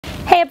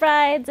Hey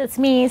brides, it's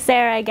me,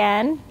 Sarah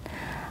again.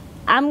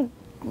 I'm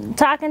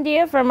talking to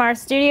you from our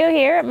studio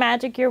here at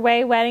Magic Your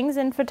Way Weddings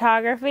and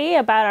Photography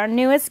about our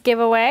newest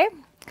giveaway,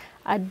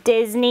 a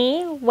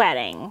Disney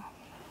wedding.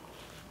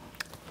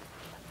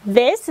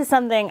 This is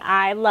something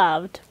I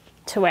loved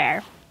to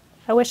wear.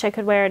 I wish I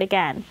could wear it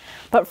again.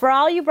 But for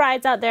all you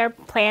brides out there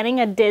planning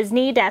a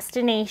Disney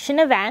destination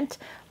event,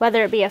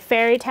 whether it be a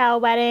fairy tale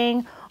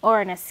wedding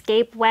or an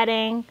escape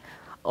wedding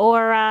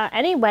or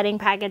any wedding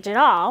package at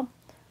all,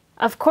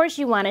 of course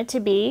you want it to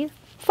be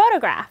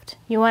photographed.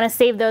 You want to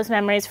save those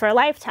memories for a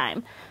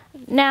lifetime.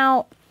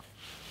 Now,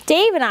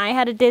 Dave and I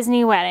had a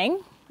Disney wedding,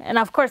 and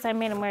of course I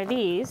made him wear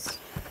these.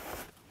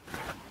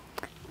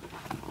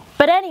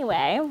 But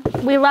anyway,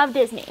 we love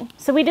Disney.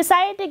 So we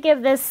decided to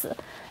give this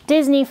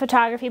Disney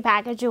photography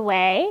package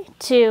away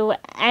to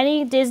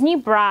any Disney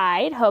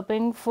bride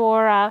hoping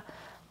for,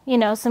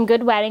 some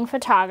good wedding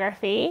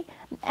photography,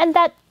 and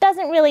that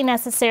doesn't really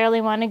necessarily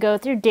want to go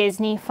through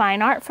Disney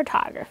fine art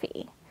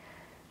photography.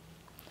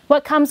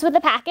 What comes with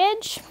the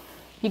package?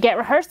 You get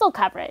rehearsal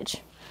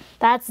coverage.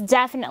 That's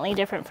definitely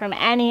different from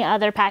any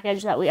other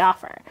package that we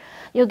offer.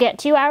 You'll get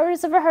 2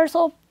 hours of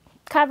rehearsal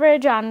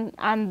coverage on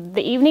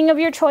the evening of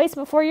your choice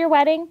before your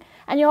wedding,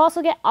 and you'll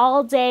also get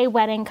all-day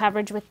wedding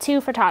coverage with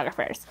 2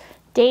 photographers,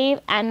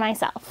 Dave and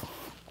myself.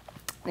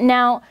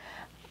 Now,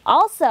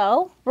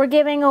 also, we're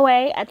giving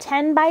away a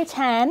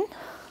 10x10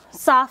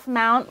 soft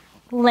mount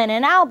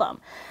linen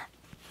album.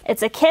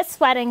 It's a Kiss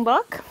wedding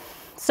book.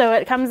 So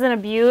it comes in a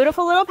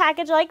beautiful little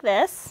package like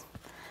this.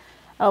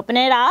 Open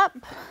it up.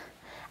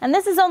 And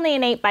this is only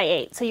an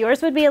 8x8, so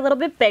yours would be a little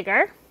bit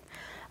bigger.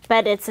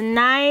 But it's a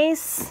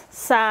nice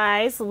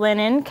size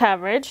linen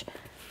coverage.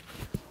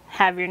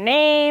 Have your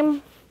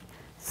name,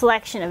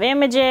 selection of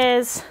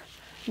images,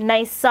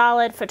 nice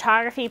solid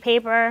photography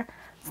paper.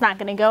 It's not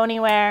going to go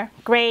anywhere.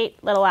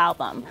 Great little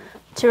album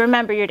to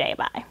remember your day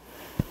by.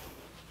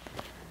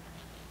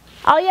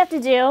 All you have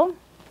to do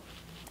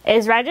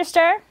is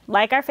register,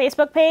 like our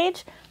Facebook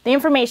page. The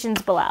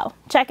information's below.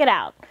 Check it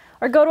out.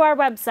 Or go to our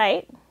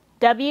website,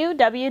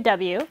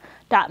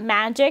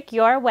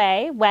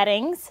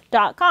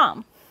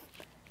 www.magicyourwayweddings.com.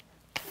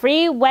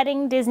 Free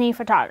wedding Disney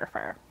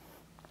photographer.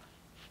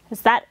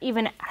 Is that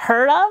even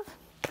heard of?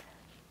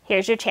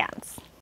 Here's your chance.